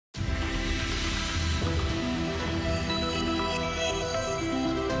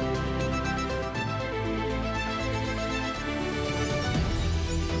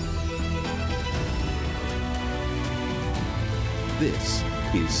This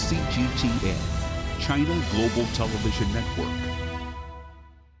is CGTN, China Global Television Network.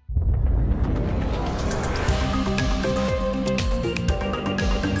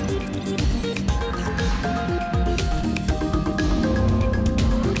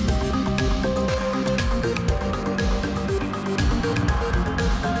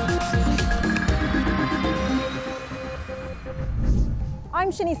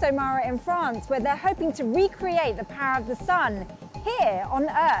 I'm Shini Somara in France, where they're hoping to recreate the power of the sun here on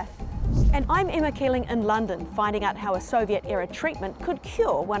Earth. And I'm Emma Keeling in London, finding out how a Soviet-era treatment could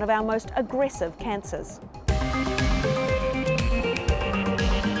cure one of our most aggressive cancers.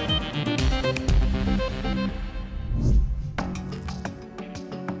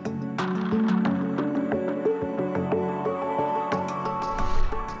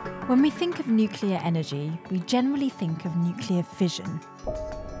 When we think of nuclear energy, we generally think of nuclear fission.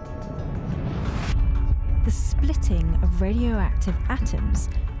 The splitting of radioactive atoms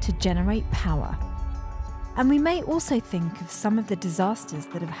to generate power. And we may also think of some of the disasters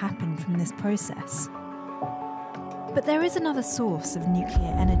that have happened from this process. But there is another source of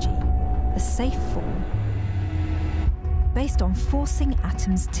nuclear energy, a safe form, based on forcing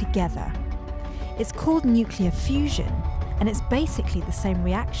atoms together. It's called nuclear fusion, and it's basically the same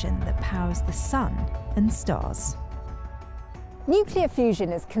reaction that powers the sun and stars. Nuclear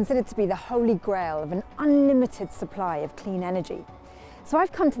fusion is considered to be the holy grail of an unlimited supply of clean energy. So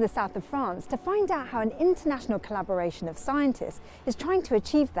I've come to the south of France to find out how an international collaboration of scientists is trying to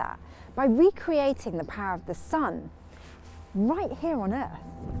achieve that by recreating the power of the sun right here on Earth.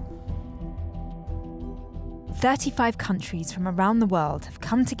 35 countries from around the world have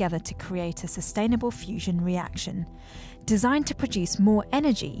come together to create a sustainable fusion reaction designed to produce more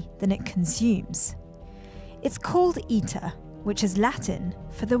energy than it consumes. It's called ITER, which is Latin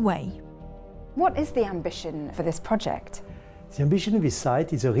for the way. What is the ambition for this project? The ambition of this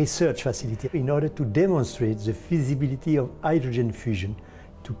site is a research facility in order to demonstrate the feasibility of hydrogen fusion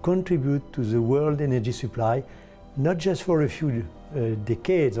to contribute to the world energy supply, not just for a few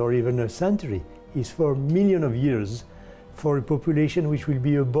decades or even a century, it's for millions of years for a population which will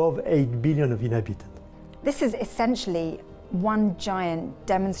be above 8 billion of inhabitants. This is essentially one giant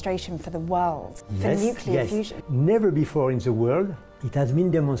demonstration for the world for nuclear fusion. Never before in the world it has been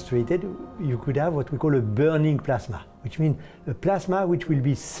demonstrated you could have what we call a burning plasma, which means a plasma which will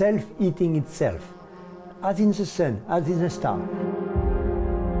be self-eating itself, as in the sun, as in a star.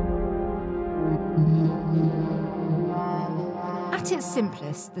 At its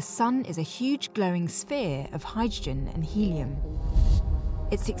simplest, the sun is a huge glowing sphere of hydrogen and helium.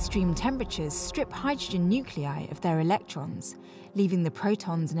 Its extreme temperatures strip hydrogen nuclei of their electrons, leaving the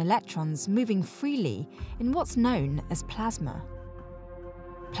protons and electrons moving freely in what's known as plasma.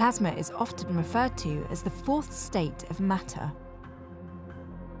 Plasma is often referred to as the fourth state of matter.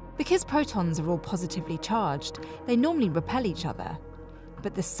 Because protons are all positively charged, they normally repel each other.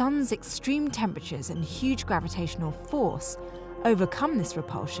 But the sun's extreme temperatures and huge gravitational force overcome this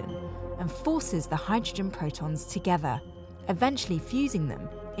repulsion and forces the hydrogen protons together, eventually fusing them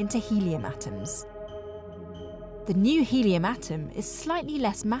into helium atoms. The new helium atom is slightly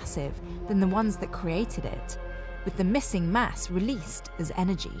less massive than the ones that created it, with the missing mass released as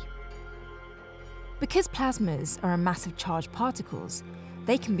energy. Because plasmas are a mass of charged particles,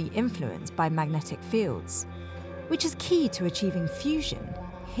 they can be influenced by magnetic fields, which is key to achieving fusion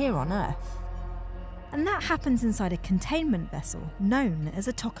here on Earth. And that happens inside a containment vessel known as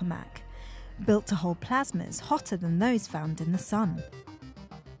a tokamak, built to hold plasmas hotter than those found in the sun.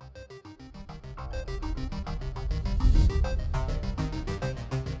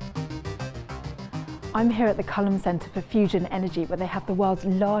 I'm here at the Culham Centre for Fusion Energy, where they have the world's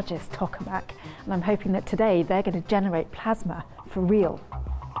largest tokamak, and I'm hoping that today they're going to generate plasma for real.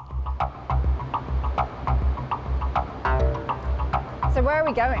 So where are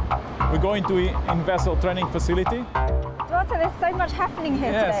we going? We're going to in-vessel training facility. Duarte, there's so much happening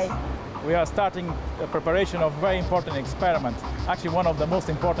here today. We are starting the preparation of a very important experiment. Actually, one of the most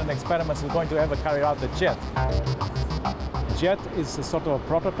important experiments we're going to ever carry out, the JET. JET is a sort of a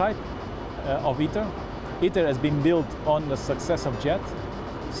prototype of ITER. ITER has been built on the success of JET.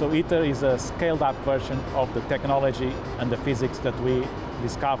 So ITER is a scaled-up version of the technology and the physics that we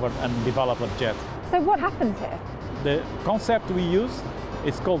discovered and developed at JET. So what happens here? The concept we use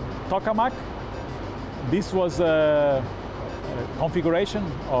is called tokamak. This was a configuration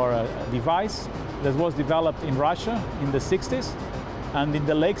or a device that was developed in Russia in the 60s. And in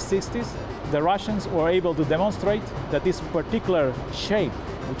the late 60s, the Russians were able to demonstrate that this particular shape,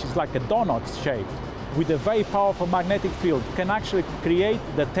 which is like a donut shape, with a very powerful magnetic field, can actually create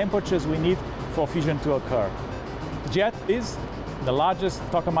the temperatures we need for fusion to occur. JET is the largest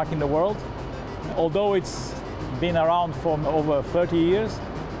tokamak in the world. Although it's been around for over 30 years,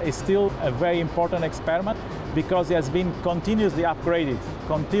 it's still a very important experiment because it has been continuously upgraded,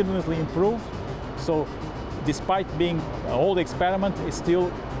 continuously improved. So despite being an old experiment, it's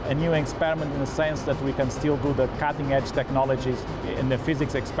still a new experiment in the sense that we can still do the cutting-edge technologies in the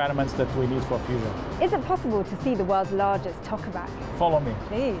physics experiments that we need for fusion. Is it possible to see the world's largest tokamak? Follow me.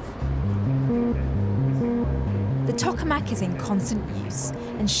 Please. The tokamak is in constant use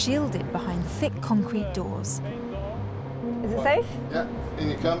and shielded behind thick concrete doors. Is it safe? Yeah, in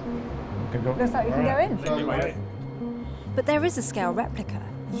you come. Looks like we can go in. But there is a scale replica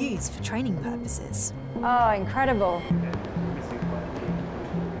used for training purposes. Oh, incredible.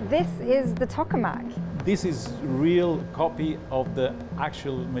 This is the tokamak. This is real copy of the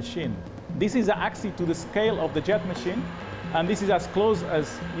actual machine. This is actually to the scale of the jet machine, and this is as close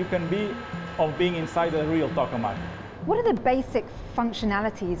as you can be of being inside a real tokamak. What are the basic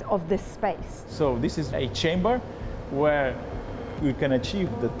functionalities of this space? So this is a chamber where we can achieve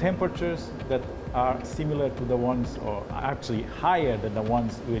the temperatures that are similar to the ones, or actually higher than the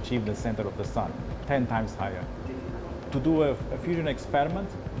ones we achieve in the center of the sun, 10 times higher. To do a fusion experiment,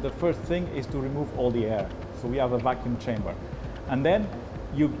 the first thing is to remove all the air. So we have a vacuum chamber. And then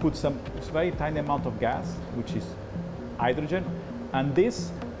you put some very tiny amount of gas, which is hydrogen, and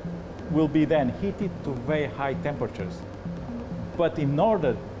this will be then heated to very high temperatures. But in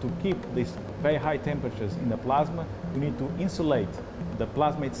order to keep these very high temperatures in the plasma, we need to insulate the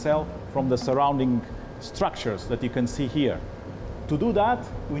plasma itself from the surrounding structures that you can see here. To do that,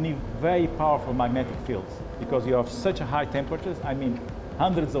 we need very powerful magnetic fields because you have such a high temperatures, I mean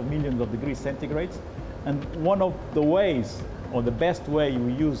hundreds of millions of degrees centigrade. And one of the ways, or the best way you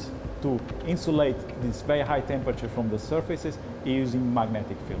use to insulate this very high temperature from the surfaces is using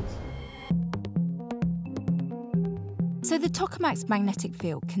magnetic fields. So the tokamak's magnetic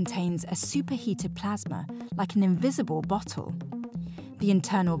field contains a superheated plasma, like an invisible bottle. The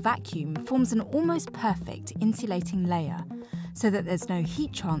internal vacuum forms an almost perfect insulating layer, so that there's no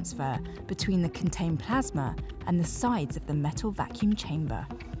heat transfer between the contained plasma and the sides of the metal vacuum chamber.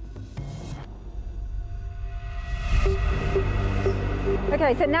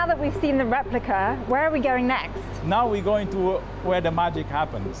 Okay, so now that we've seen the replica, where are we going next? Now we're going to where the magic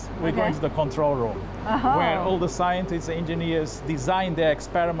happens. We're going to the control room, where all the scientists, engineers design their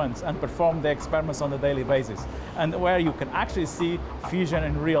experiments and perform their experiments on a daily basis, and where you can actually see fusion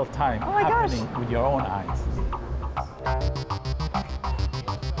in real time happening with your own eyes.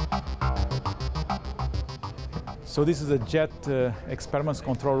 So this is a jet experiments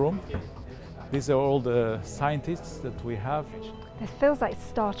control room. These are all the scientists that we have. It feels like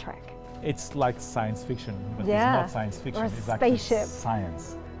Star Trek. It's like science fiction, but Yeah. it's not science fiction, Or a it's actually spaceship.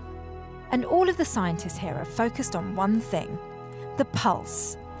 science. And all of the scientists here are focused on one thing, the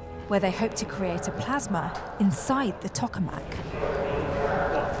pulse, where they hope to create a plasma inside the tokamak.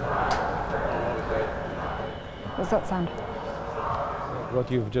 What's that sound?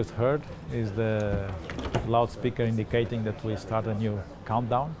 What you've just heard is the loudspeaker indicating that we start a new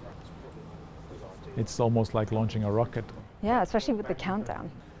countdown. It's almost like launching a rocket. Yeah, especially with the countdown.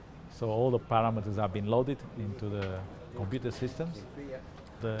 So all the parameters have been loaded into the computer systems.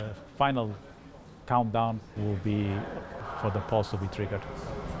 The final countdown will be for the pulse to be triggered.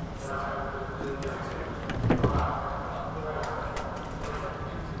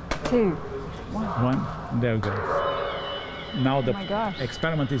 2, 1, there we go. Now the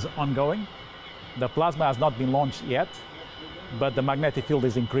experiment is ongoing. The plasma has not been launched yet, but the magnetic field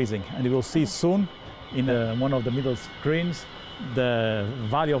is increasing. And you will see soon in one of the middle screens the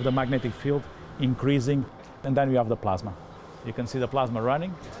value of the magnetic field increasing, and then we have the plasma. You can see the plasma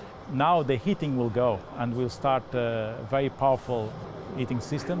running. Now the heating will go, and we'll start very powerful heating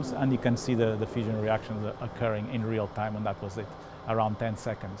systems, and you can see the fusion reactions occurring in real time, and that was it, around 10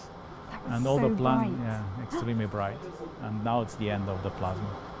 seconds. And all so the plasma, bright. yeah, extremely bright. And now it's the end of the plasma.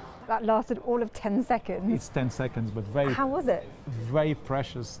 That lasted all of 10 seconds. It's 10 seconds, but very, How was it? very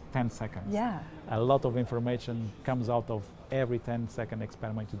precious 10 seconds. Yeah. A lot of information comes out of every 10-second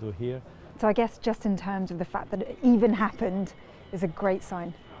experiment you do here. So I guess just in terms of the fact that it even happened is a great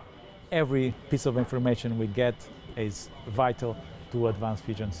sign. Every piece of information we get is vital to advanced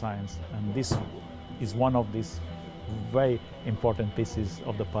fusion science. And this is one of these very important pieces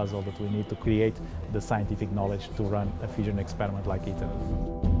of the puzzle that we need to create the scientific knowledge to run a fusion experiment like ITER.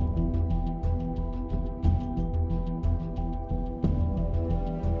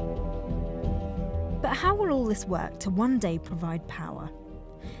 But how will all this work to one day provide power?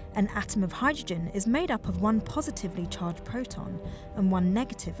 An atom of hydrogen is made up of one positively charged proton and one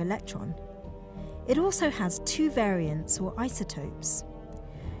negative electron. It also has 2 variants or isotopes.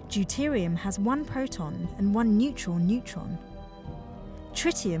 Deuterium has 1 proton and 1 neutral neutron.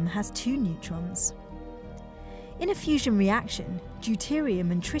 Tritium has 2 neutrons. In a fusion reaction,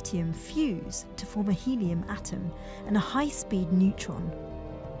 deuterium and tritium fuse to form a helium atom and a high-speed neutron.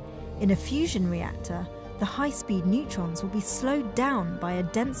 In a fusion reactor, the high-speed neutrons will be slowed down by a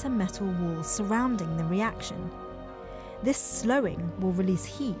denser metal wall surrounding the reaction. This slowing will release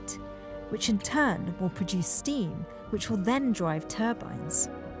heat, which in turn will produce steam, which will then drive turbines.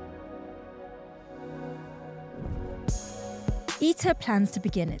 ITER plans to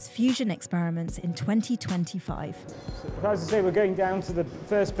begin its fusion experiments in 2025. If I was to say, we're going down to the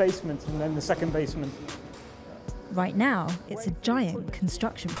first basement and then the second basement. Right now, it's a giant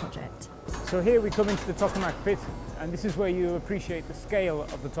construction project. So here we come into the tokamak pit, and this is where you appreciate the scale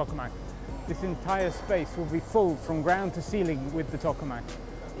of the tokamak. This entire space will be full from ground to ceiling with the tokamak.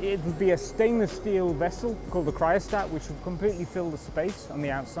 It will be a stainless steel vessel called the cryostat, which will completely fill the space on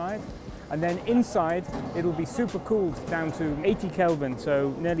the outside. And then inside, it'll be super cooled down to 80 Kelvin,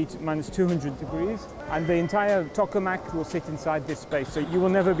 so nearly minus 200 degrees. And the entire tokamak will sit inside this space, so you will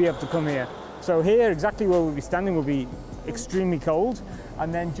never be able to come here. So here, exactly where we'll be standing, will be extremely cold.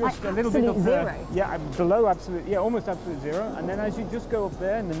 And then just a little bit up there. Yeah, below absolute, yeah, almost absolute zero. And then as you just go up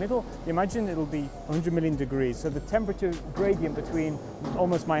there in the middle, imagine it'll be 100 million degrees. So the temperature gradient between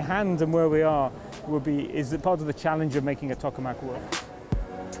almost my hand and where we are is part of the challenge of making a tokamak work.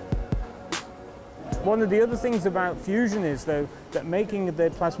 One of the other things about fusion is, though, that making the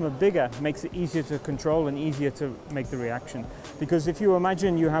plasma bigger makes it easier to control and easier to make the reaction. Because if you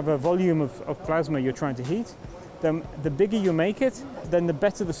imagine you have a volume of plasma you're trying to heat, then the bigger you make it, then the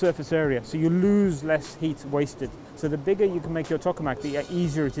better the surface area. So you lose less heat wasted. So the bigger you can make your tokamak, the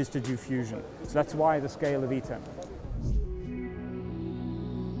easier it is to do fusion. So that's why the scale of ITER.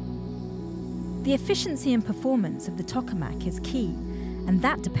 The efficiency and performance of the tokamak is key, and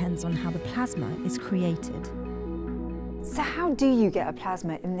that depends on how the plasma is created. So how do you get a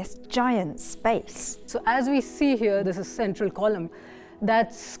plasma in this giant space? So as we see here, this is central column.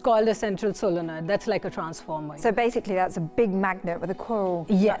 That's called a central solenoid. That's like a transformer. So basically that's a big magnet with a coil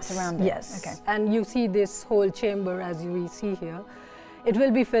wrapped around it? Yes. Okay. And you see this whole chamber, as we see here, it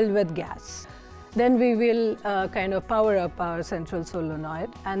will be filled with gas. Then we will kind of power up our central solenoid,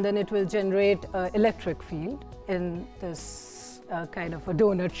 and then it will generate an electric field in this kind of a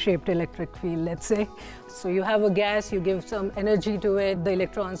donut-shaped electric field, let's say. So you have a gas, you give some energy to it, the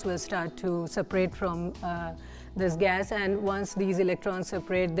electrons will start to separate from this gas, and once these electrons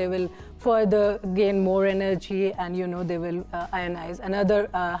separate, they will further gain more energy, and they will ionize another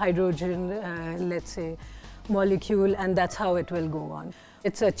hydrogen, let's say, molecule, and that's how it will go on.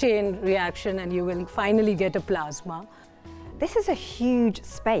 It's a chain reaction, and you will finally get a plasma. This is a huge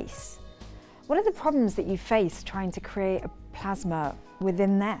space. What are the problems that you face trying to create a plasma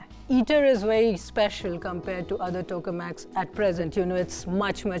within there? ITER is very special compared to other tokamaks at present. It's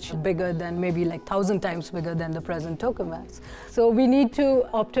much, much bigger than, maybe like 1,000 times bigger than the present tokamaks. So we need to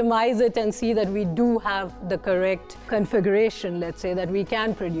optimize it and see that we do have the correct configuration, let's say, that we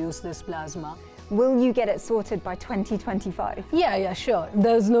can produce this plasma. Will you get it sorted by 2025? Yeah, sure.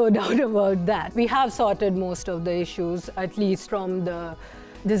 There's no doubt about that. We have sorted most of the issues, at least from the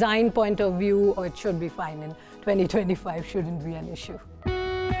design point of view, or it should be fine in 2025, shouldn't be an issue.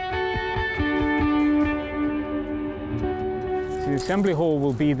 So the assembly hall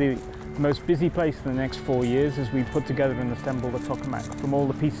will be the most busy place for the next 4 years as we put together and assemble the tokamak from all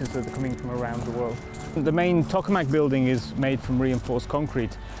the pieces that are coming from around the world. The main tokamak building is made from reinforced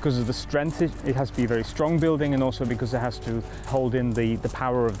concrete. Because of the strength, it has to be a very strong building, and also because it has to hold in the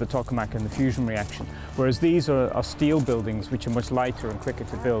power of the tokamak and the fusion reaction. Whereas these are steel buildings, which are much lighter and quicker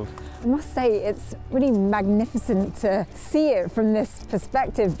to build. I must say it's really magnificent to see it from this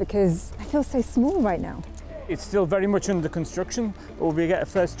perspective, because I feel so small right now. It's still very much under construction, but we'll get a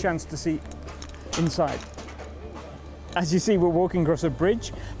first chance to see inside. As you see, we're walking across a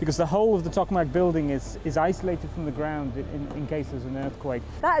bridge because the whole of the tokamak building is isolated from the ground in case there's an earthquake.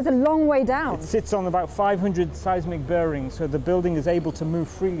 That is a long way down. It sits on about 500 seismic bearings, so the building is able to move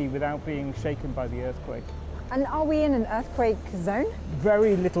freely without being shaken by the earthquake. And are we in an earthquake zone?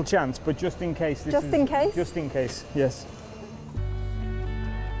 Very little chance, but just in case. Just in case? Just in case, yes.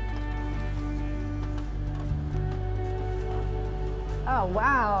 Oh,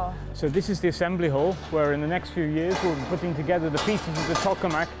 wow. So this is the assembly hall, where in the next few years we'll be putting together the pieces of the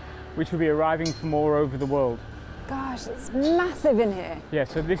tokamak, which will be arriving from all over the world. Gosh, it's massive in here. Yeah,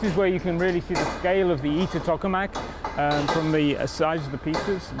 so this is where you can really see the scale of the ITER tokamak from the size of the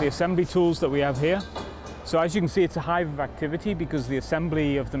pieces, the assembly tools that we have here. So as you can see, it's a hive of activity because the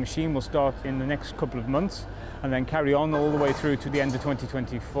assembly of the machine will start in the next couple of months and then carry on all the way through to the end of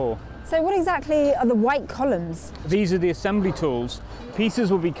 2024. So what exactly are the white columns? These are the assembly tools.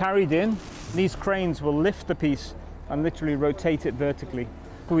 Pieces will be carried in. These cranes will lift the piece and literally rotate it vertically.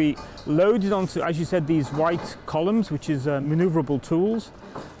 We load it onto, as you said, these white columns, which is maneuverable tools.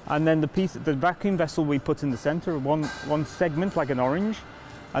 And then the vacuum vessel we put in the center, one segment like an orange.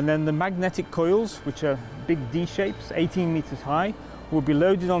 And then the magnetic coils, which are big D shapes, 18 meters high, will be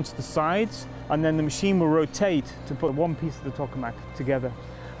loaded onto the sides, and then the machine will rotate to put one piece of the tokamak together.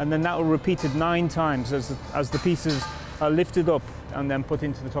 And then that will repeat it 9 times as the pieces are lifted up and then put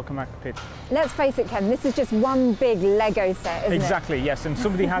into the tokamak pit. Let's face it, Ken, this is just one big Lego set, isn't it? Exactly, yes, and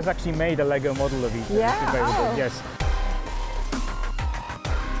somebody has actually made a Lego model of each. Yeah, available, yes.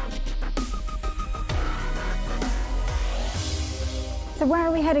 So where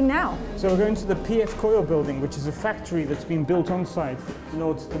are we heading now? So we're going to the PF Coil building, which is a factory that's been built on site in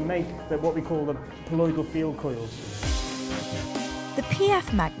order to make what we call the colloidal field coils. The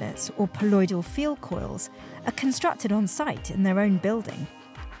PF magnets, or colloidal field coils, are constructed on site in their own building.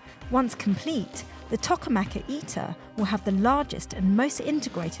 Once complete, the tokamak at ITER will have the largest and most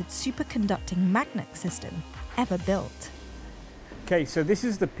integrated superconducting magnet system ever built. Okay, so this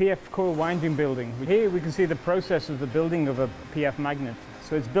is the PF coil winding building. Here we can see the process of the building of a PF magnet.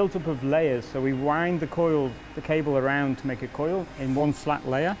 So it's built up of layers. So we wind the cable around to make a coil in one flat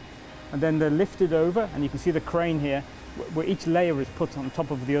layer. And then they're lifted over, and you can see the crane here, where each layer is put on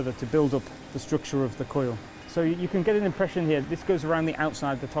top of the other to build up the structure of the coil. So you can get an impression here, this goes around the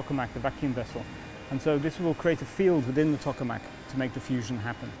outside of the tokamak, the vacuum vessel. And so this will create a field within the tokamak to make the fusion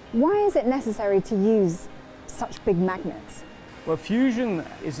happen. Why is it necessary to use such big magnets? Well, fusion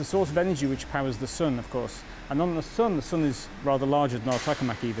is the source of energy which powers the sun, of course. And on the sun is rather larger than our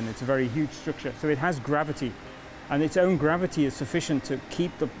tokamak even. It's a very huge structure. So it has gravity. And its own gravity is sufficient to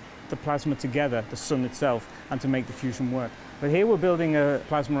keep the plasma together, the sun itself, and to make the fusion work. But here we're building a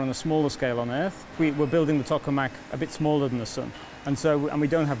plasma on a smaller scale on Earth. We're building the tokamak a bit smaller than the sun. And we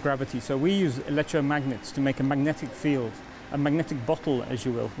don't have gravity. So we use electromagnets to make a magnetic field, a magnetic bottle, as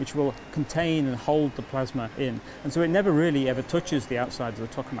you will, which will contain and hold the plasma in. And so it never really ever touches the outside of the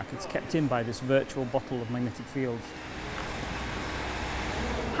tokamak. It's kept in by this virtual bottle of magnetic fields.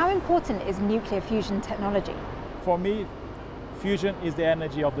 How important is nuclear fusion technology? For me, fusion is the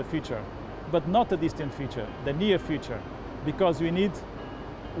energy of the future, but not the distant future, the near future, because we need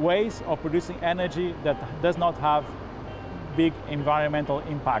ways of producing energy that does not have big environmental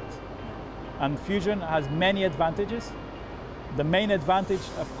impact. And fusion has many advantages. The main advantage,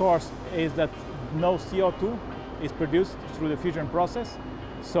 of course, is that no CO2 is produced through the fusion process.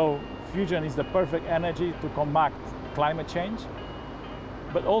 So fusion is the perfect energy to combat climate change.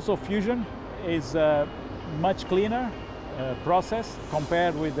 But also fusion is a much cleaner process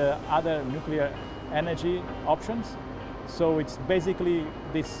compared with the other nuclear energy options. So it's basically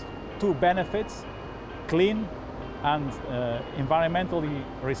these two benefits, clean and environmentally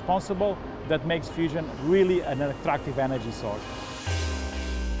responsible, that makes fusion really an attractive energy source.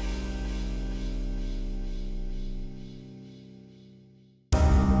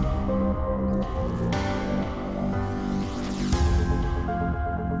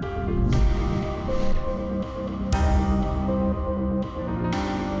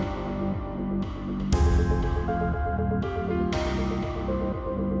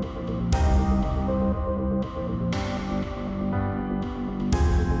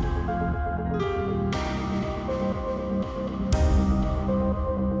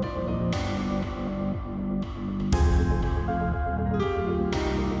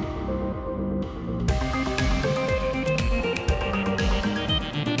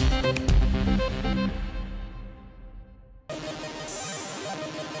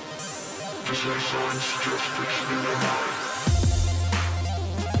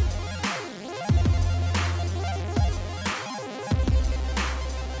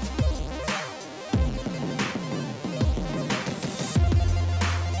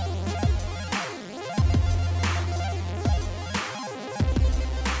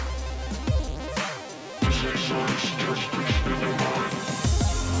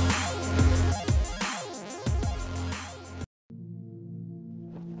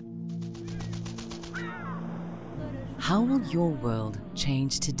 How will your world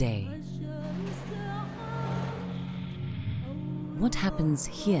change today? What happens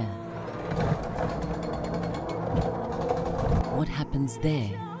here? What happens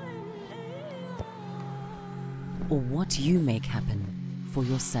there? Or what you make happen for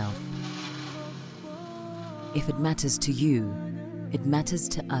yourself? If it matters to you, it matters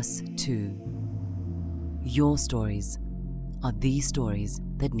to us too. Your stories are the stories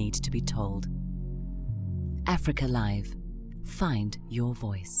that need to be told. Africa Live. Find your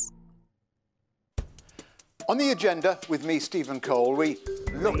voice. On the agenda with me, Stephen Cole, we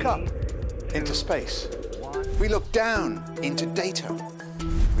look up into space. We look down into data.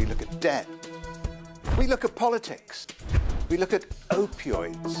 We look at debt. We look at politics. We look at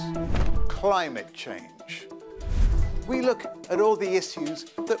opioids, climate change. We look at all the issues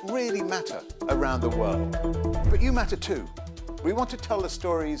that really matter around the world. But you matter too. We want to tell the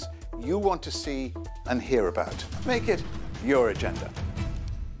stories you want to see and hear about. Make it your agenda.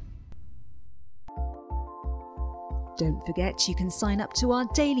 Don't forget you can sign up to our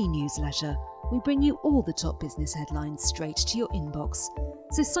daily newsletter. We bring you all the top business headlines straight to your inbox.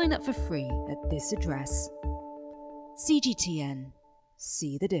 So sign up for free at this address. CGTN.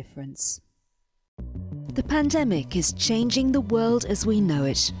 See the difference. The pandemic is changing the world as we know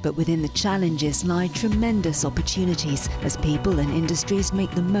it, but within the challenges lie tremendous opportunities as people and industries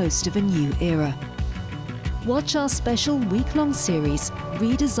make the most of a new era. Watch our special week-long series,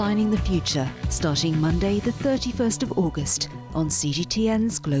 Redesigning the Future, starting Monday the 31st of August on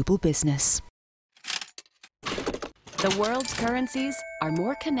CGTN's Global Business. The world's currencies are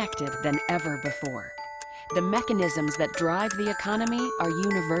more connected than ever before. The mechanisms that drive the economy are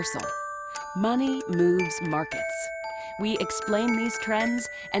universal. Money moves markets. We explain these trends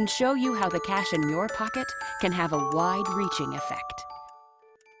and show you how the cash in your pocket can have a wide-reaching effect.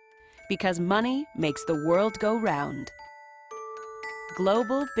 Because money makes the world go round.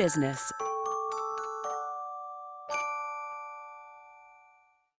 Global Business.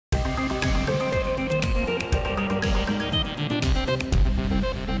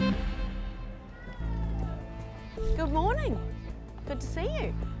 Good morning. Good to see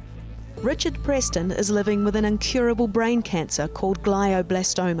you. Richard Preston is living with an incurable brain cancer called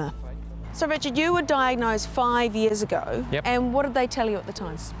glioblastoma. So Richard, you were diagnosed 5 years ago. Yep. And what did they tell you at the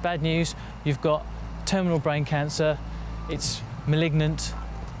time? Bad news, you've got terminal brain cancer, it's malignant,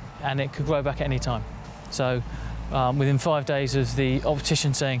 and it could grow back at any time. So within 5 days of the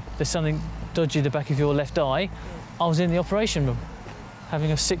optician saying there's something dodgy in the back of your left eye, I was in the operation room,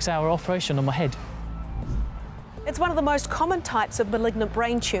 having a 6-hour operation on my head. It's one of the most common types of malignant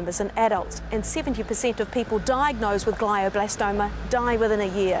brain tumours in adults, and 70% of people diagnosed with glioblastoma die within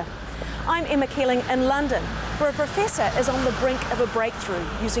a year. I'm Emma Keeling in London, where a professor is on the brink of a breakthrough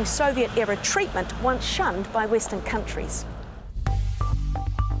using Soviet-era treatment once shunned by Western countries.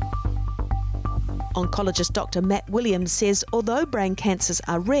 Oncologist Dr. Matt Williams says although brain cancers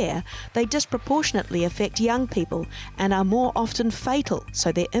are rare, they disproportionately affect young people and are more often fatal,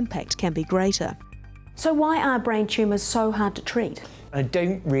 so their impact can be greater. So why are brain tumours so hard to treat? I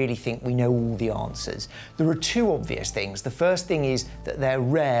don't really think we know all the answers. There are two obvious things. The first thing is that they're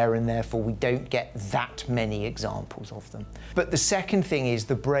rare and therefore we don't get that many examples of them. But the second thing is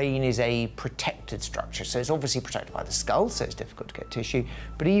the brain is a protected structure. So it's obviously protected by the skull, so it's difficult to get tissue.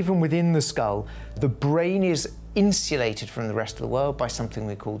 But even within the skull, the brain is insulated from the rest of the world by something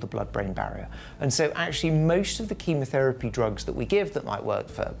we call the blood-brain barrier. And so actually most of the chemotherapy drugs that we give that might work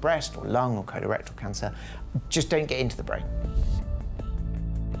for breast or lung or colorectal cancer just don't get into the brain.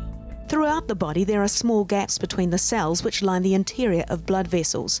 Throughout the body, there are small gaps between the cells which line the interior of blood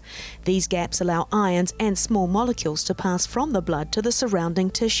vessels. These gaps allow ions and small molecules to pass from the blood to the surrounding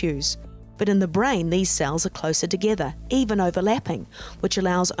tissues. But in the brain, these cells are closer together, even overlapping, which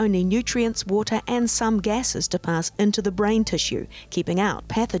allows only nutrients, water and some gases to pass into the brain tissue, keeping out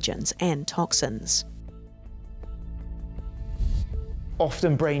pathogens and toxins.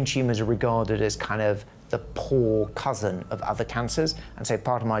 Often brain tumours are regarded as kind of the poor cousin of other cancers, and so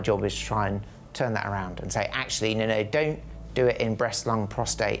part of my job is to try and turn that around and say, actually, no, don't do it in breast, lung,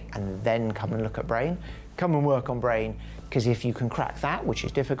 prostate, and then come and look at brain. Come and work on brain, because if you can crack that, which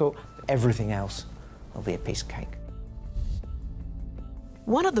is difficult, everything else will be a piece of cake.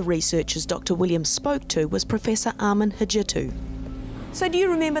 One of the researchers Dr. Williams spoke to was Professor Hajitou. So do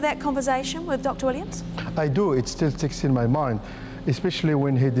you remember that conversation with Dr. Williams? I do. It still sticks in my mind, especially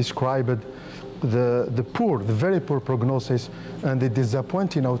when he described the very poor prognosis and the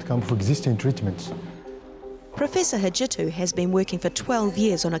disappointing outcome for existing treatments. Professor Hajitou has been working for 12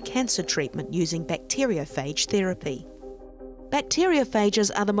 years on a cancer treatment using bacteriophage therapy.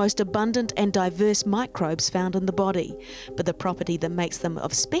 Bacteriophages are the most abundant and diverse microbes found in the body, but the property that makes them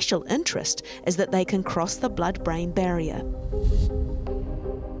of special interest is that they can cross the blood-brain barrier.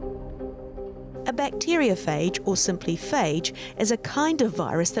 A bacteriophage, or simply phage, is a kind of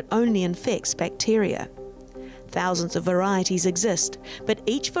virus that only infects bacteria. Thousands of varieties exist, but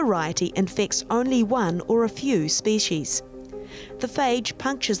each variety infects only one or a few species. The phage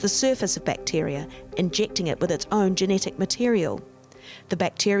punctures the surface of bacteria, injecting it with its own genetic material. The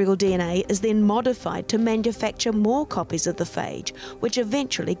bacterial DNA is then modified to manufacture more copies of the phage, which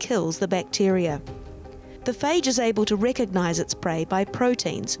eventually kills the bacteria. The phage is able to recognise its prey by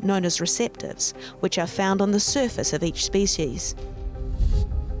proteins known as receptors, which are found on the surface of each species.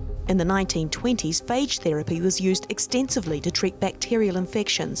 In the 1920s, phage therapy was used extensively to treat bacterial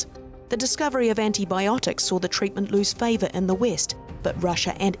infections. The discovery of antibiotics saw the treatment lose favour in the West, but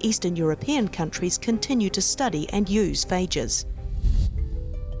Russia and Eastern European countries continue to study and use phages.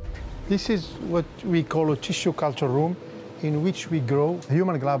 This is what we call a tissue culture room in which we grow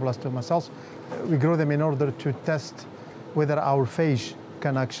human glioblastoma cells. We grow them in order to test whether our phage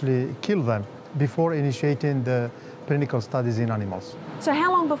can actually kill them before initiating the clinical studies in animals. So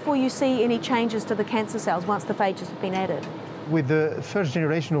how long before you see any changes to the cancer cells once the phages have been added? With the first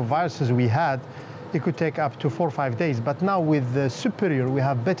generation of viruses we had, it could take up to 4 or 5 days. But now with the superior, we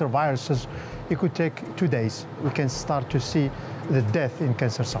have better viruses, it could take 2 days. We can start to see the death in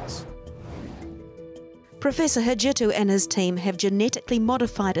cancer cells. Professor Hajitou and his team have genetically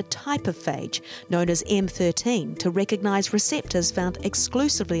modified a type of phage known as M13 to recognise receptors found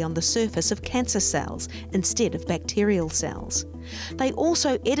exclusively on the surface of cancer cells instead of bacterial cells. They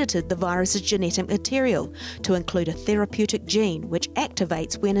also edited the virus's genetic material to include a therapeutic gene which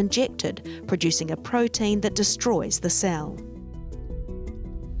activates when injected, producing a protein that destroys the cell.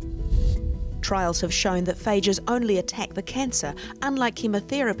 Trials have shown that phages only attack the cancer, unlike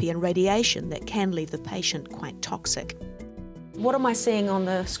chemotherapy and radiation that can leave the patient quite toxic. What am I seeing on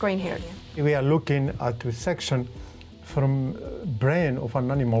the screen here again? We are looking at a section from brain of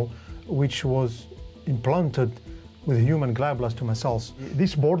an animal which was implanted with human glioblastoma cells.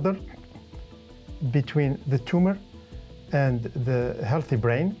 This border between the tumor and the healthy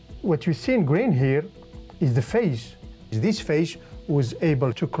brain, what you see in green here is the phage. This phage was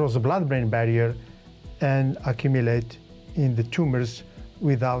able to cross the blood-brain barrier and accumulate in the tumors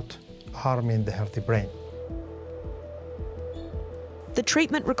without harming the healthy brain. The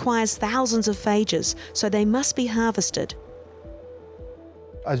treatment requires thousands of phages, so they must be harvested.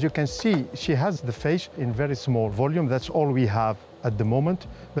 As you can see, she has the phage in very small volume. That's all we have at the moment.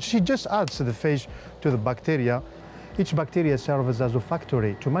 But she just adds the phage to the bacteria. Each bacteria serves as a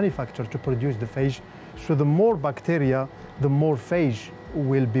factory to manufacture, to produce the phage. So the more bacteria, the more phage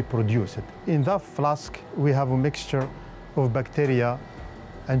will be produced. In that flask, we have a mixture of bacteria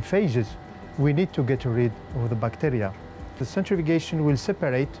and phages. We need to get rid of the bacteria. The centrifugation will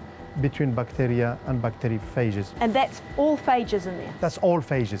separate between bacteria and bacteriophages. And that's all phages in there? That's all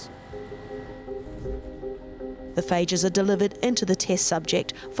phages. The phages are delivered into the test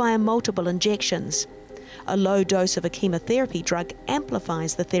subject via multiple injections. A low dose of a chemotherapy drug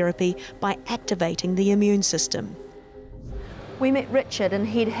amplifies the therapy by activating the immune system. We met Richard and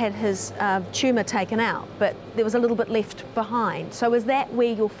he'd had his tumour taken out, but there was a little bit left behind. So is that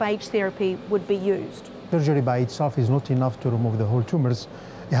where your phage therapy would be used? Surgery by itself is not enough to remove the whole tumors.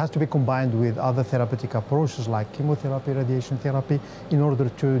 It has to be combined with other therapeutic approaches like chemotherapy, radiation therapy, in order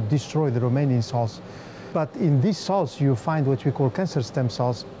to destroy the remaining cells. But in these cells, you find what we call cancer stem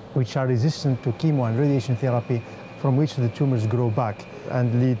cells, which are resistant to chemo and radiation therapy, from which the tumors grow back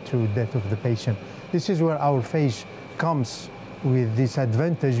and lead to death of the patient. This is where our phage comes with this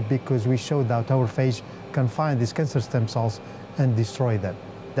advantage, because we showed that our phage can find these cancer stem cells and destroy them.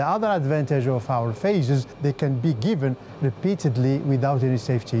 The other advantage of our phages, they can be given repeatedly without any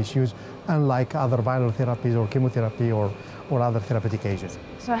safety issues, unlike other viral therapies or chemotherapy or other therapeutic agents.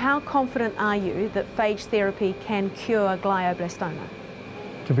 So how confident are you that phage therapy can cure glioblastoma?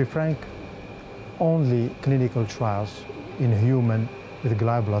 To be frank, only clinical trials in human with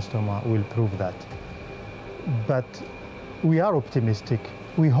glioblastoma will prove that. But we are optimistic.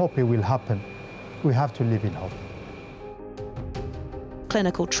 We hope it will happen. We have to live in hope.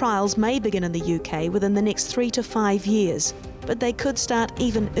 Clinical trials may begin in the UK within the next 3 to 5 years, but they could start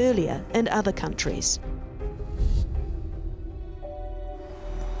even earlier in other countries.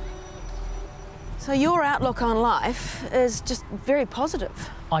 So your outlook on life is just very positive.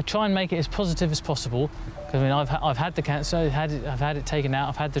 I try and make it as positive as possible, because I mean, I've had the cancer, I've had it taken out,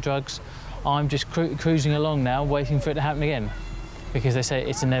 I've had the drugs. I'm just cruising along now, waiting for it to happen again, because they say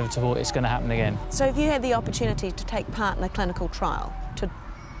it's inevitable, it's going to happen again. So if you had the opportunity to take part in a clinical trial, to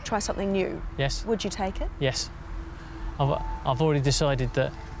try something new, yes, would you take it? Yes. I've already decided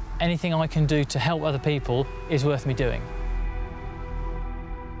that anything I can do to help other people is worth me doing.